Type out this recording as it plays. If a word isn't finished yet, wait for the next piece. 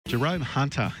Jerome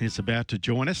Hunter is about to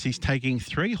join us. He's taking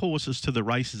 3 horses to the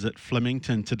races at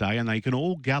Flemington today, and they can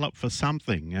all gallop for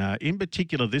something. In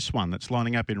particular, this one that's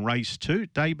lining up in race 2,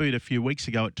 debuted a few weeks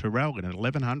ago at Traralgon at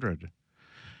 1100.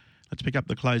 Let's pick up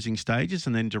the closing stages,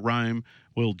 and then Jerome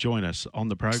will join us on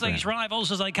the program. These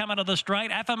rivals as they come into the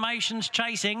straight. Affirmations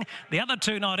chasing. The other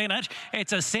two not in it.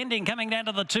 It's Ascending coming down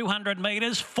to the 200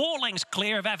 metres. 4 lengths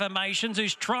clear of Affirmations,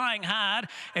 who's trying hard.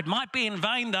 It might be in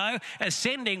vain, though.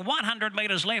 Ascending, 100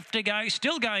 metres left to go.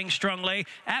 Still going strongly.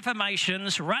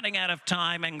 Affirmations running out of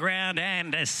time and ground.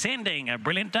 And Ascending, a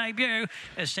brilliant debut.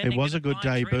 Ascending, it was a good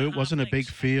debut. It wasn't a big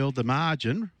field. The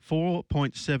margin,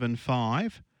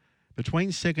 4.75.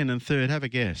 Between second and third, have a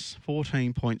guess,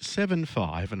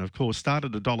 14.75, and of course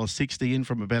started $1.60 in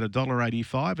from about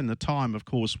 $1.85, and the time, of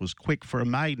course, was quick for a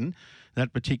maiden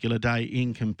that particular day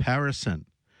in comparison.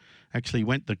 Actually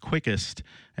went the quickest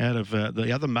out of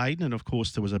the other maiden, and of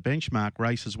course there was a benchmark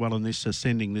race as well in this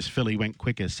Ascending. This filly went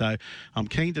quicker, so I'm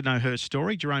keen to know her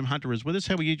story. Jerome Hunter is with us.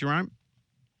 How are you, Jerome?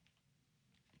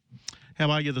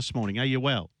 How are you this morning? Are you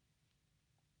well?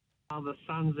 The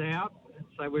sun's out,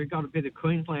 so we've got a bit of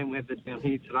Queensland weather down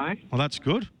here today. Well, that's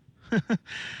good.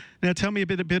 Now, tell me a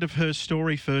bit of her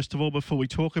story, first of all, before we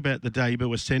talk about the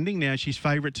debut Ascending. Now, she's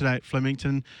favourite today at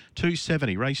Flemington,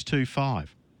 270, race 2-5.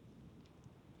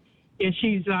 Yeah,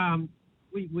 she's...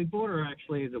 we bought her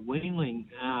actually as a weanling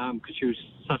because she was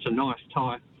such a nice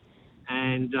type.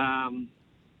 And,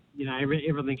 you know,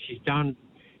 everything she's done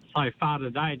so far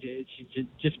today, she's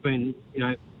just been, you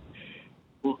know,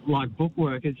 like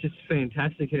bookwork. It's just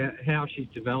fantastic how she's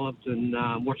developed and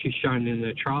what she's shown in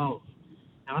the trials.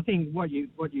 And I think what you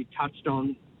touched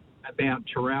on about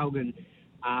Traralgon,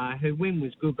 her win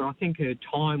was good, but I think her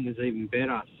time was even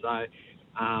better. So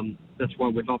that's why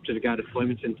we've opted to go to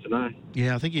Flemington today.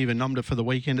 Yeah, I think you even nommed her for the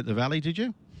weekend at the Valley, did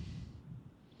you?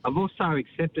 I've also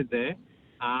accepted there,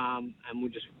 and we'll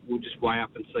just weigh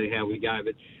up and see how we go.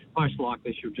 But most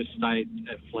likely she'll just stay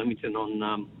at Flemington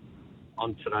on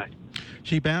today.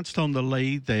 She bounced on the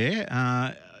lead there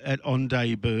on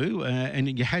debut,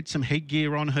 and you had some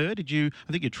headgear on her. Did you?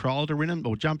 I think you trialled her in them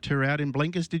or jumped her out in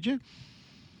blinkers. Did you?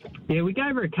 Yeah, we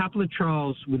gave her a couple of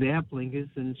trials without blinkers,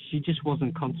 and she just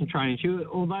wasn't concentrating.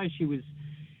 Although she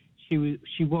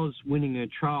was winning her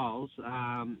trials.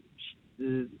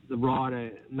 The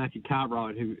rider Matthew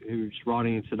Cartwright, who's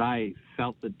riding her today,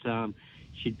 felt that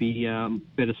she'd be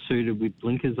better suited with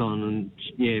blinkers on, and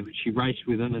she raced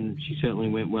with them, and she certainly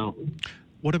went well.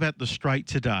 What about the straight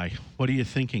today? What are you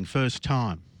thinking? First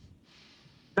time?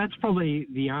 That's probably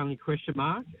the only question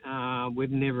mark. We've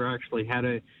never actually had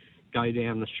her go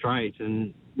down the straight,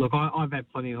 and look, I've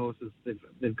had plenty of horses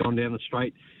they've gone down the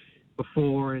straight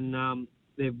before, and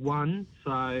they've won.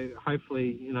 So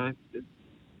hopefully, you know,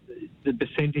 the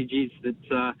percentage is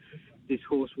that this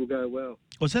horse will go well.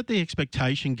 Was that the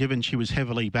expectation, given she was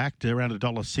heavily backed around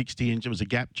 $1.60 and it was a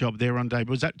gap job there on debut?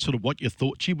 Was that sort of what you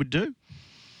thought she would do?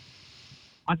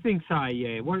 I think so,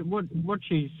 yeah. What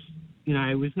she's, you know,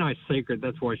 it was no secret.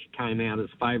 That's why she came out as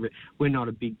favourite. We're not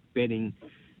a big betting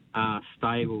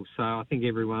stable, so I think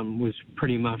everyone was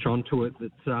pretty much onto it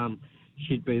that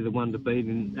she'd be the one to beat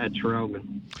at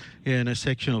Traralgon. Yeah, and her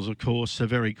sectionals, of course, are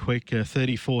very quick.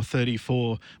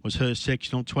 34.34 was her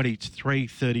sectional,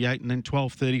 23.38, and then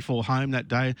 12.34 home that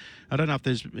day. I don't know if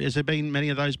has there been many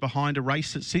of those behind a race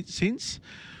since?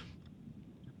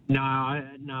 No,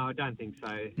 I don't think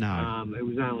so. No. It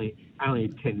was only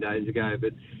 10 days ago,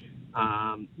 but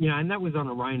you know, and that was on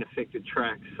a rain-affected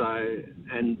track. So,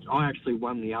 and I actually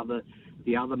won the other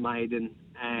maiden,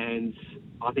 and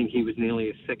I think he was nearly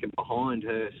a second behind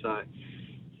her.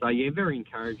 So yeah, very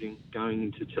encouraging going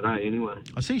into today anyway.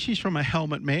 I see she's from a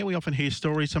helmet mare. We often hear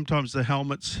stories. Sometimes the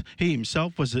helmets, he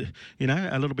himself was, a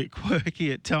little bit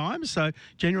quirky at times. So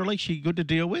generally, she good to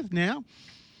deal with now?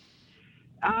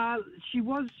 She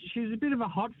was a bit of a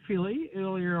hot filly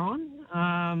earlier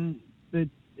on, but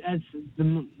as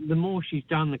the more she's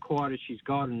done, the quieter she's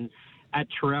got. And at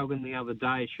Traralgon the other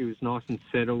day, she was nice and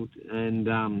settled, and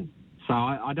so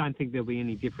I don't think there'll be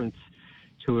any difference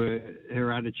to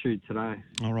her attitude today.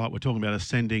 All right, we're talking about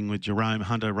Ascending with Jerome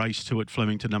Hunter, race 2 at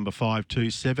Flemington, number 5,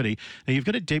 270. Now, you've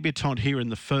got a debutante here in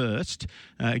the first,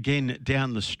 again,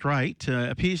 down the straight.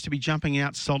 Appears to be jumping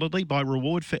out solidly by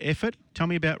reward for effort. Tell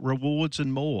me about rewards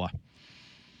and more.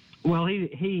 Well,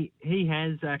 he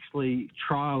has actually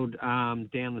trialled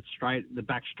down the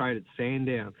back straight at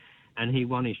Sandown, and he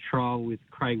won his trial with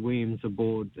Craig Williams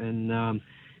aboard, and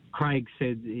Craig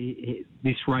said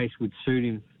this race would suit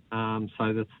him.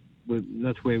 So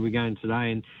that's where we're going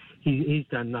today, and he's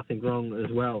done nothing wrong as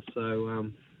well. So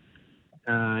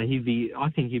I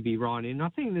think he'd be right in. I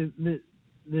think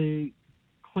the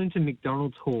Clinton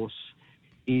McDonald's horse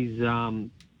is,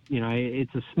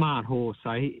 it's a smart horse. So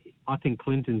I think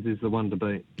Clinton's is the one to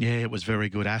beat. Yeah, it was very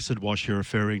good. Acid Wash you're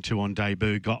referring to on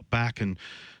debut, got back and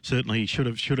certainly should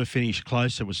have finished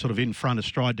close. It was sort of in front of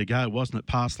stride to go, wasn't it?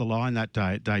 Past the line that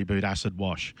day it debuted, Acid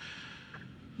Wash.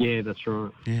 Yeah, that's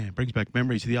right. Yeah, it brings back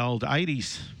memories of the old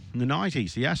 80s and the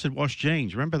 90s, the Acid Wash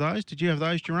jeans. Remember those? Did you have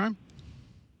those, Jerome?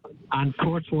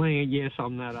 Unfortunately, yes,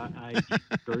 I'm that age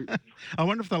group. I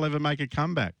wonder if they'll ever make a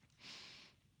comeback.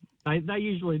 They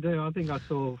usually do. I think I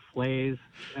saw flares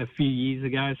a few years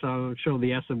ago, so I'm sure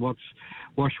the Acid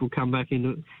Wash will come back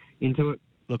into it.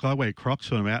 Look, I wear Crocs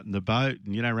when I'm out in the boat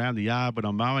and, around the yard when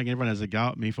I'm mowing. Everyone has a go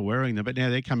at me for wearing them, but now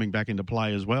they're coming back into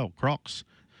play as well, Crocs.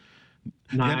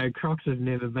 No, Crocs have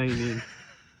never been in.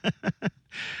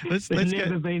 They've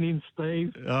never been in,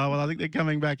 Steve. Oh, well, I think they're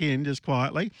coming back in just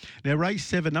quietly. Now, race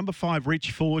 7, number 5,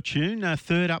 Rich Fortune,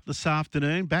 third up this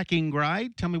afternoon, back in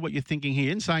grade. Tell me what you're thinking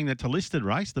here, and saying that to listed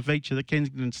race, the feature, the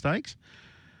Kensington Stakes.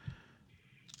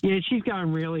 Yeah, she's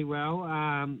going really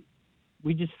well.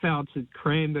 We just felt at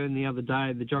Cranbourne the other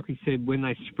day, the jockey said when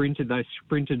they sprinted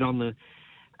on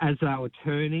as they were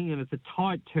turning, and it's a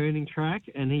tight turning track,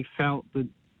 and he felt that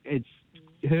it's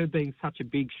her being such a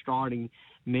big striding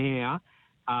mare,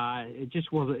 it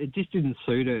just didn't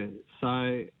suit her.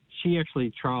 So she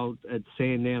actually trialled at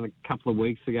Sandown a couple of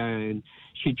weeks ago, and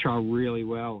she trialled really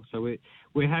well. So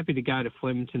we're happy to go to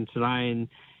Flemington today, and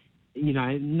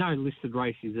no listed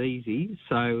race is easy.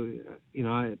 So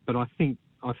but I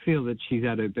feel that she's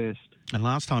at her best. And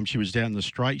last time she was down the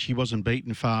straight, she wasn't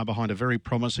beaten far behind a very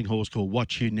promising horse called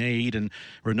What You Need, and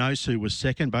Renosu was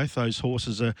second. Both those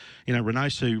horses are,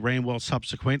 Renosu ran well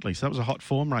subsequently, so that was a hot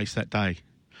form race that day.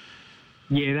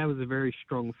 Yeah, that was a very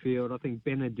strong field. I think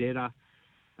Benedetta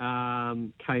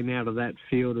came out of that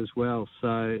field as well.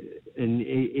 So, and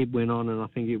it went on, and I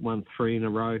think it won 3 in a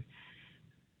row.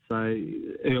 So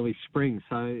early spring.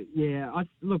 So yeah,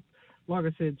 like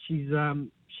I said, she's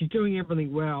doing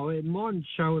everything well. It mightn't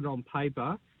show it on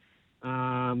paper,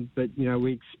 but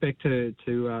we expect her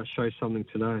to show something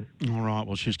today. All right.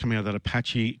 Well, she's coming out of that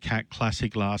Apache Cat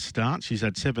Classic last start. She's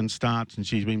had 7 starts and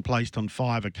she's been placed on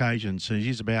 5 occasions. So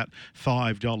she's about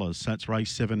 $5. That's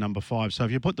race 7, number 5. So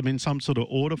if you put them in some sort of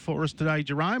order for us today,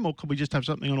 Jerome, or could we just have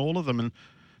something on all of them and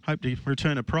hope to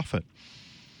return a profit?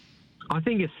 I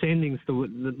think Ascending's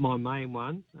my main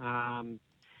one.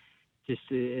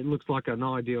 It looks like an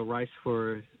ideal race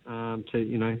for her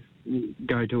to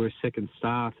go to her second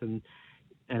start, and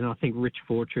I think Rich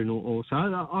Fortune also.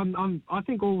 I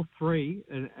think all 3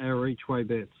 are each way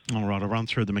bets. All right, I'll run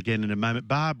through them again in a moment.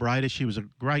 Barb Raider, she was a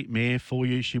great mare for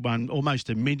you. She won almost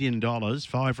 $1 million,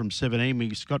 5 from 17.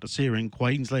 We got to see her in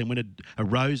Queensland win a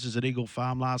Roses at Eagle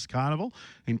Farm last carnival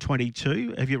in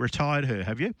 22. Have you retired her?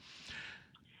 Have you?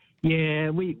 Yeah,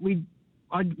 we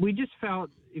just felt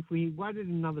if we waited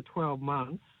another 12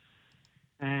 months,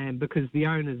 and because the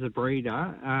owner's a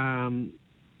breeder,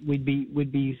 we'd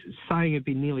be saying it'd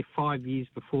be nearly 5 years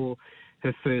before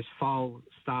her first foal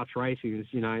starts racing, as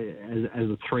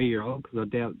a 3-year-old, because I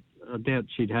doubt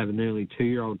she'd have an early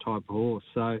 2-year-old type of horse.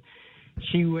 So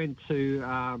she went to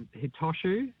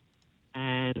Hitoshu,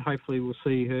 and hopefully we'll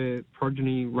see her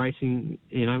progeny racing,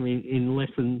 in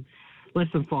less than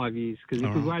 5 years, because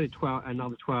if we waited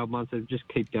another 12 months, it'd just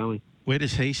keep going. Where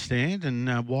does he stand,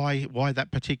 and why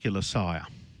that particular sire?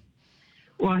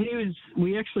 Well, he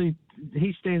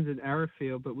stands at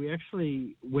Arrowfield, but we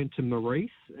actually went to Maurice,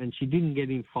 and she didn't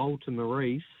get in foal to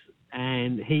Maurice,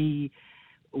 and he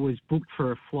was booked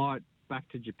for a flight back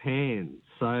to Japan.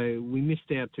 So we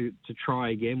missed out to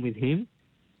try again with him,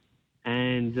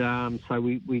 and so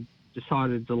we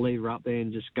decided to leave her up there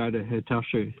and just go to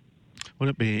Hitoshu.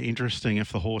 Wouldn't it be interesting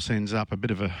if the horse ends up a bit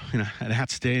of an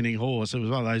outstanding horse? It was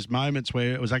one of those moments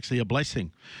where it was actually a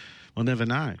blessing. We'll never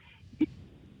know.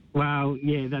 Well,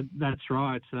 yeah, that's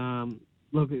right.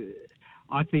 Look,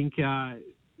 I think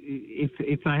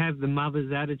if they have the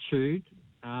mother's attitude,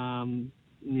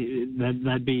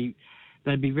 that'd be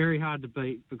very hard to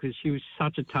beat, because she was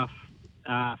such a tough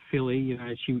filly.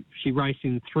 She raced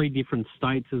in 3 different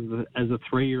states as a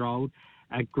 3-year-old.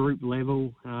 At group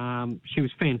level, she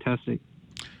was fantastic.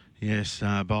 Yes,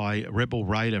 by Rebel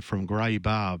Raider from Grey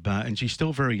Barb, and she's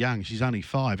still very young. She's only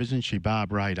 5, isn't she,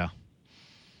 Barb Raider?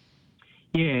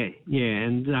 Yeah,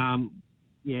 and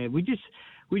we just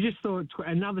thought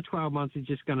another 12 months is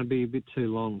just going to be a bit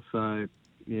too long. So,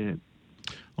 yeah.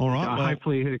 All right. Well,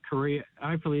 hopefully her career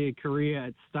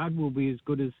at stud will be as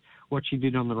good as what she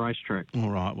did on the racetrack. All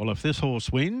right. Well, if this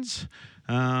horse wins,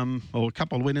 or a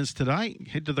couple of winners today,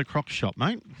 head to the Croc shop,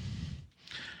 mate.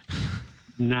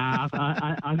 Nah,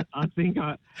 I think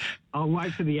I'll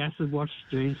wait for the acid wash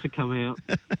genes to come out.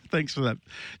 Thanks for that,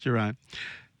 Jerome.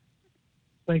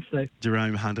 Thanks, Steve.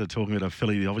 Jerome Hunter talking about a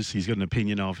filly. Obviously, he's got an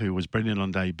opinion of who was brilliant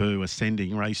on debut.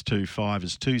 Ascending, race 2-5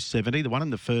 is 270. The one in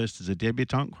the first is a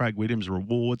debutant, Craig Williams,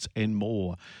 Rewards and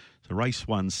More. So race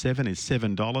 1-7 is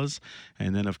 $7.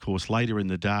 And then, of course, later in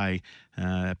the day,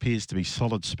 appears to be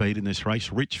solid speed in this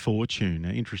race. Rich Fortune.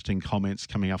 Interesting comments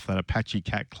coming off that Apache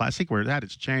Cat Classic where it had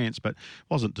its chance but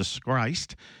wasn't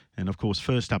disgraced. And, of course,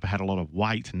 first up, it had a lot of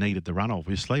weight, needed the run,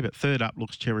 obviously. But third up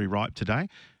looks cherry ripe today.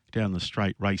 Down the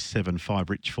straight, race 7-5,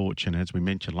 Rich Fortune, as we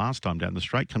mentioned last time down the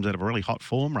straight, comes out of a really hot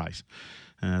form race.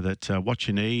 What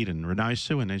You Need and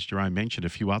Renosu, and as Jerome mentioned, a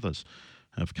few others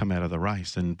have come out of the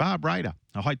race. And Barb Raider,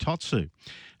 Haitotsu,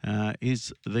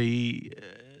 is the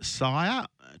sire,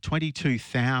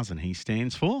 22,000 he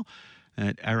stands for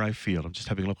at Arrowfield. I'm just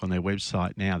having a look on their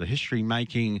website now. The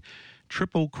history-making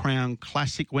Triple Crown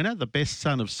Classic winner, the best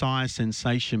son of sire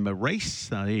sensation Maurice.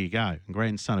 There you go.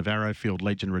 Grandson of Arrowfield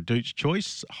legend Reduced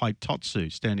Choice, Haitotsu,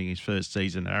 standing his first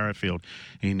season at Arrowfield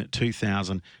in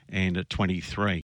 2023.